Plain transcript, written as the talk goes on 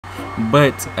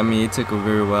But I mean, it took a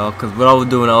very while, because what I was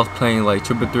doing, I was playing like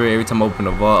triple threat. Every time I open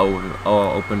a vault,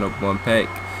 I'll open up one pack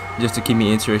just to keep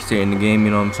me interested in the game,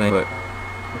 you know what I'm saying? But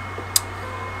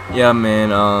yeah, man,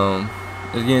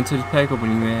 let's get into the pack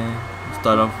opening, man.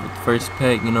 Start off with the first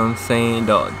pack, you know what I'm saying?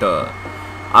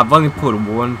 I've only put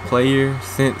one player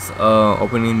since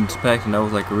opening this pack, and that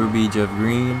was like a Ruby Jeff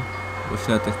Green, which is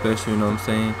nothing special, you know what I'm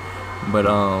saying? But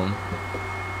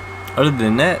other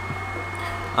than that,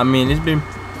 I mean, it's been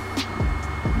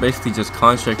basically just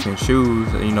contracts and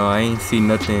shoes. You know, I ain't seen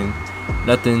nothing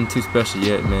too special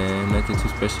yet, man. Nothing too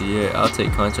special yet. I'll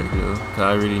take contract though, cause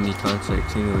I really need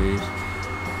contracts anyways.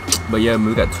 But yeah,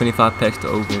 we got 25 packs to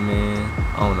open, man.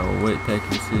 I don't know what pack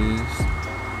this is.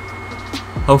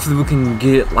 Hopefully we can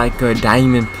get like a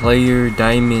diamond player,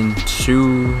 diamond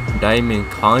shoe,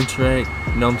 diamond contract.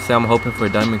 You know what I'm saying? I'm hoping for a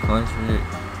diamond contract.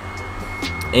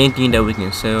 Anything that we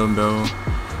can sell, bro.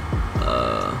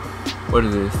 What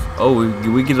is this? Oh,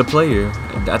 we get a player.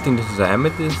 I think this is an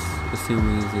amethyst. Let's see what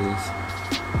is this.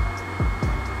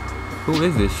 Who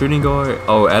is this? Shooting guard?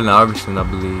 Oh, Allen Iverson, I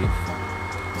believe.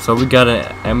 So we got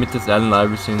an amethyst Allen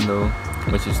Iverson though,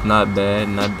 which is not bad,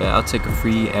 not bad. I'll take a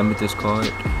free amethyst card.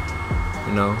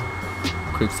 You know,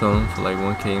 quick selling for like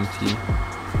 1k MT.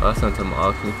 Oh, that's not my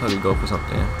auction. You probably go for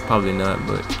something. Probably not,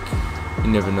 but you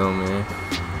never know, man.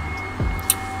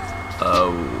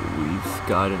 We've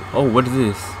got it. Oh, what is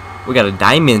this? We got a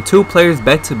diamond. 2 players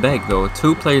back to back though.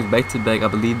 2 players back to back. I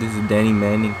believe this is Danny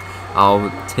Manning.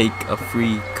 I'll take a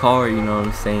free card. You know what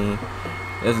I'm saying?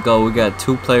 Let's go. We got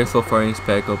 2 players so far in this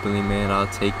pack opening, man. I'll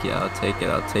take it. I'll take it.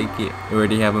 I'll take it. We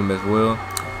already have them as well.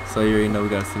 So you already know we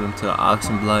gotta send them to the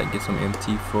auction block, get some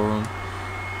MT for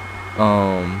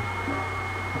them.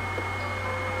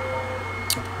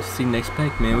 Let's see next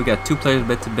pack, man. We got 2 players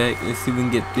back to back. Let's see if we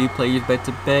can get 3 players back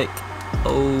to back.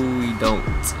 Oh, we don't.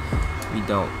 We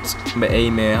don't. But hey,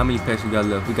 man, how many packs we got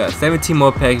left? We got 17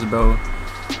 more packs, bro.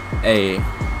 Hey,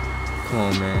 come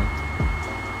on, man.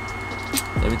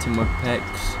 17 more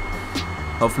packs.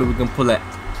 Hopefully we can pull a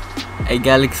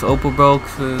Galaxy Opal, bro,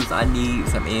 cause I need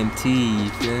some MT. You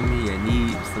feel me? I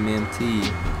need some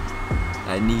MT.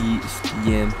 I need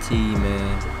the MT,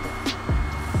 man.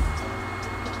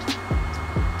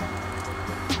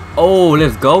 Oh,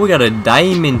 let's go. We got a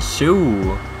diamond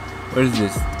shoe. What is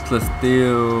this? Plus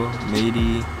steel,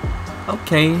 matey.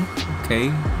 Okay,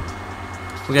 okay.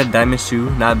 We got a diamond shoe.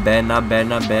 Not bad, not bad,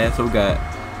 not bad. So we got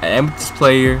an amethyst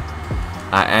player,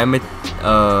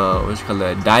 what you call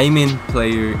it, a diamond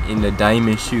player in the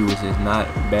diamond shoe, which is not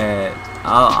bad.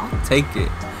 I'll take it.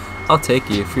 I'll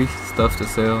take it. Free stuff to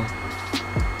sell.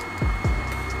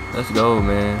 Let's go,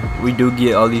 man. We do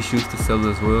get all these shoes to sell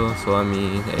as well, so I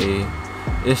mean, hey,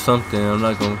 it's something. I'm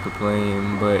not gonna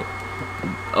complain. But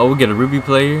oh, we get a Ruby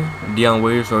player. Dion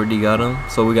Waiters already got him,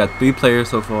 so we got 3 players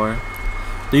so far.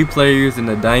 3 players in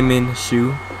the diamond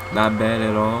shoe. Not bad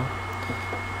at all.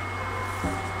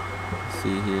 Let's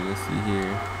see here. Let's see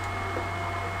here.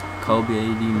 Kobe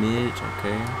AD Midge.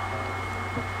 Okay.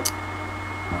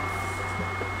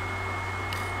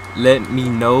 Let me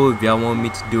know if y'all want me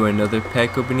to do another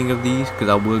pack opening of these, because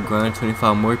I will grind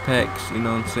 25 more packs. You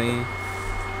know what I'm saying?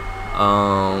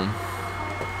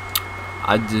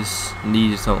 I just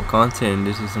needed some content, and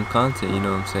this is some content, you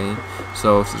know what I'm saying?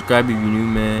 So subscribe if you're new,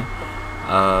 man.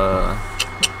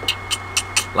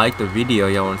 Like the video,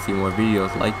 y'all want to see more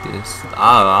videos like this.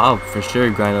 I'll for sure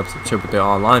grind up some triple threat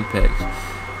online packs,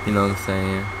 you know what I'm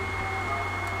saying?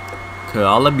 Cause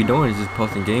all I be doing is just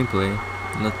posting gameplay,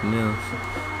 nothing else.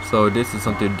 So this is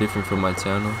something different from my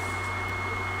channel.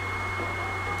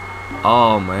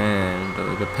 Oh man,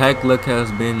 the pack luck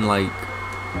has been like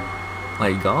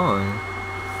gone.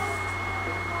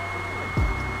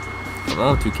 Come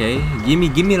on, 2K,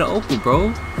 give me the Opal,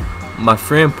 bro. My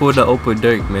friend pulled the Opal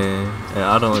Dirk, man, and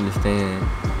I don't understand.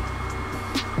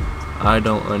 I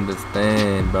don't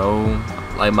understand, bro.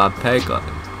 Like my pack.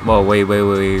 Well, wait.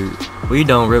 We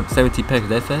don't rip 17 packs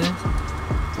that fast?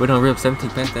 We don't rip 17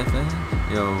 packs that fast?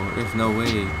 Yo, there's no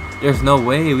way. There's no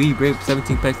way we rip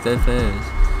 17 packs that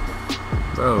fast,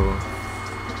 bro.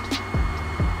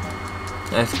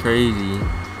 That's crazy.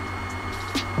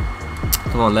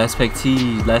 Come on, last pack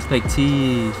tease, last pack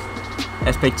tease,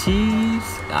 last pack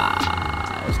tease.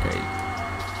 Ah, that's crazy.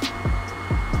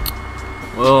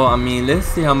 Well, I mean, let's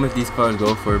see how much these cards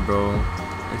go for, bro.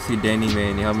 Let's see Danny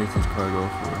Manning, how much this card go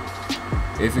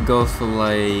for. If it goes for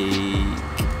like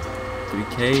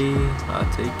 3K, I'll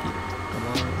take it. Come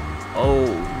on. Oh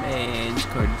man, this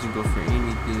card doesn't go for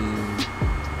anything.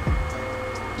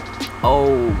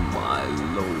 Oh my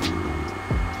lord.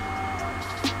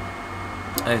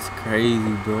 That's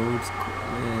crazy, bro.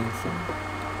 Man,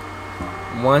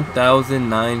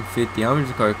 1,950. How much is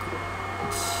the card?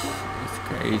 It's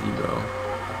crazy, bro.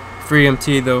 Free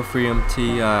MT though, free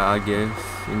MT. I guess,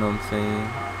 you know what I'm saying.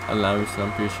 Allow so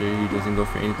I'm pretty sure he doesn't go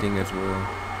for anything as well.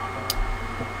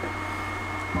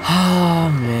 Oh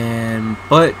man,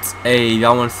 but hey,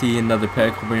 y'all want to see another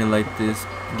pack opening like this?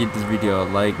 Get this video a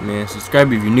like, man.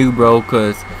 Subscribe if you're new, bro,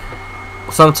 cause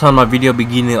sometimes my video be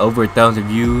getting over 1,000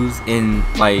 views, and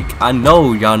like I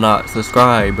know y'all not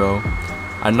subscribed, bro.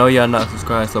 I know y'all not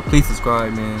subscribed, so please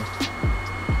subscribe, man.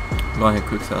 Go ahead and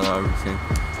quick sell out everything.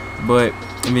 But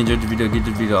if you enjoyed the video, give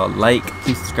this video a like.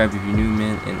 Please subscribe if you're new,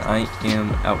 man. And I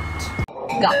am out.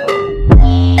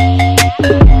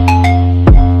 Go.